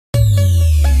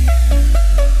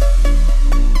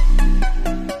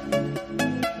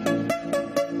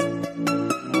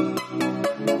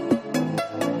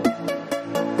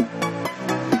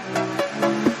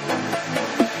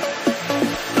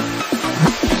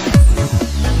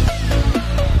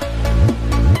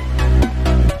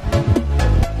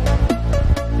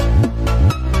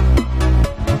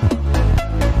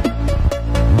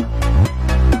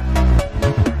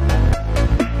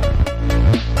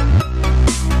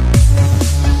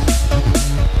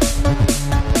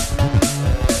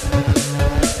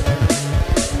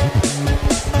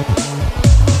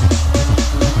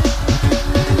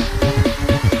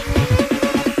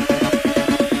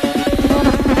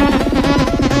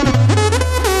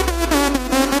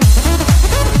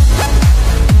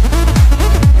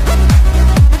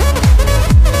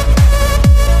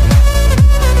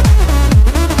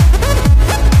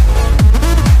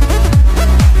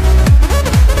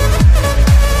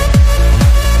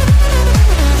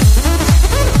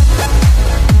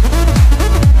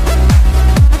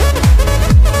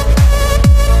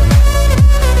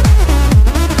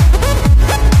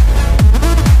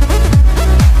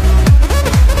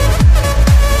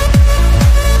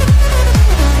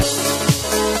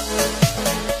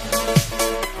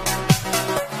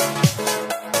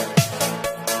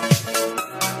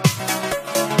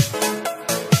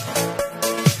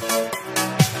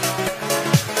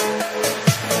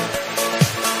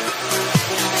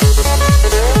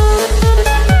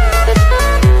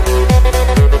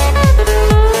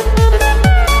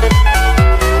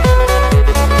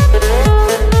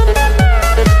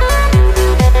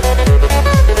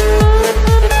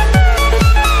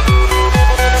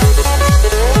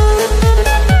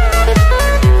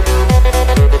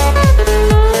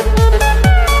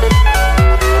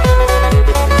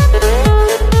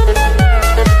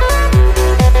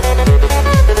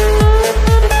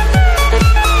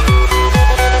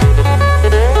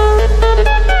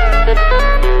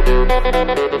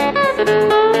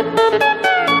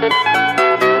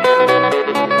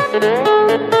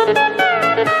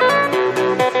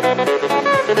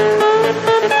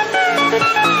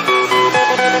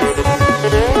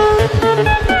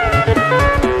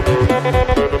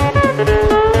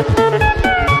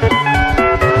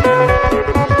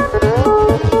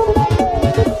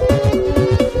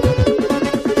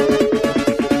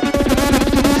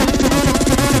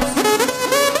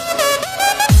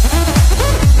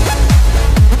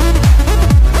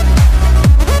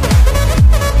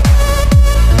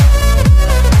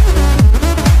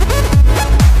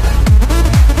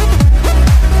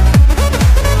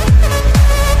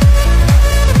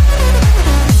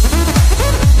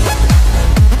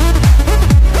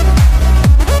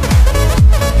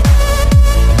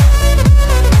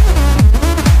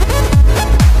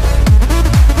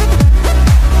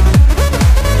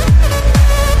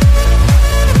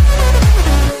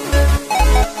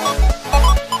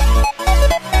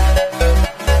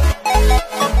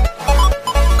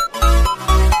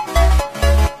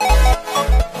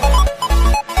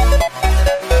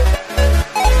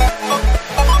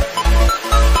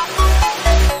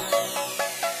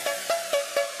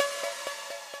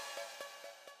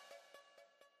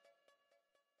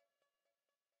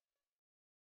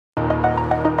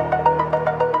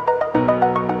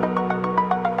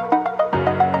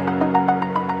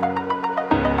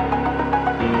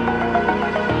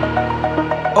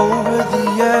Over the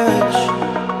edge,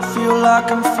 feel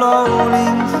like I'm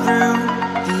floating through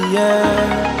the air.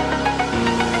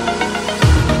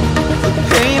 The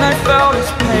pain I felt is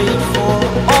paid for,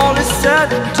 all is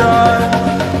said and done.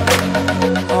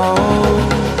 Oh,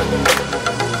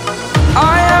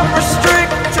 I am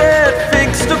restricted,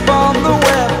 fixed upon the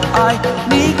web. I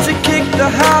need to kick the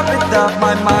habit that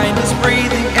my mind is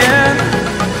breathing in.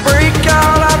 Break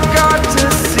out, I've got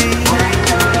to see.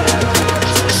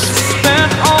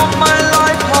 Spent all my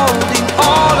life holding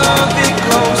all of it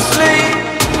closely.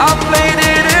 I played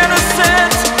it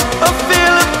innocent, a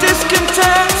feel of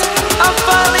discontent. I'm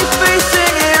finally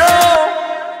facing it all,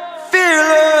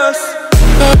 fearless.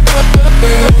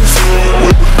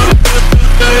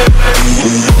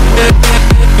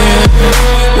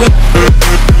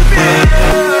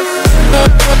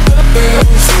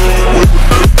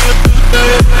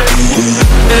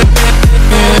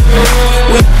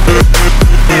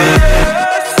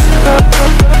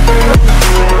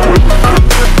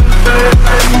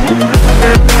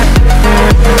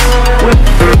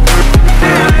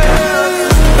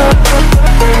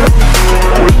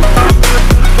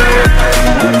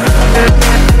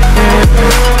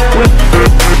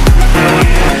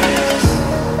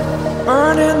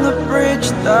 Burning the bridge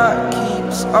that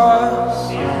keeps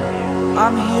us.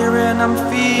 I'm here and I'm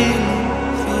feeling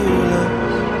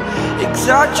fearless.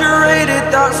 Exaggerated,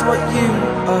 that's what you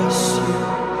assume.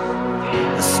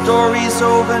 The story's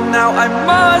over now, I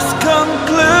must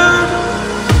conclude.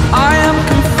 I am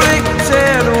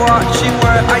conflicted, watching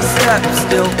where I step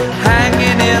still,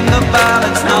 hanging in the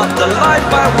balance. Not the life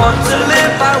I want to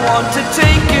live, I want to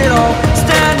take it all.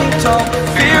 Standing tall,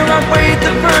 fear I weighed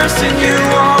the person you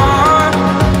are.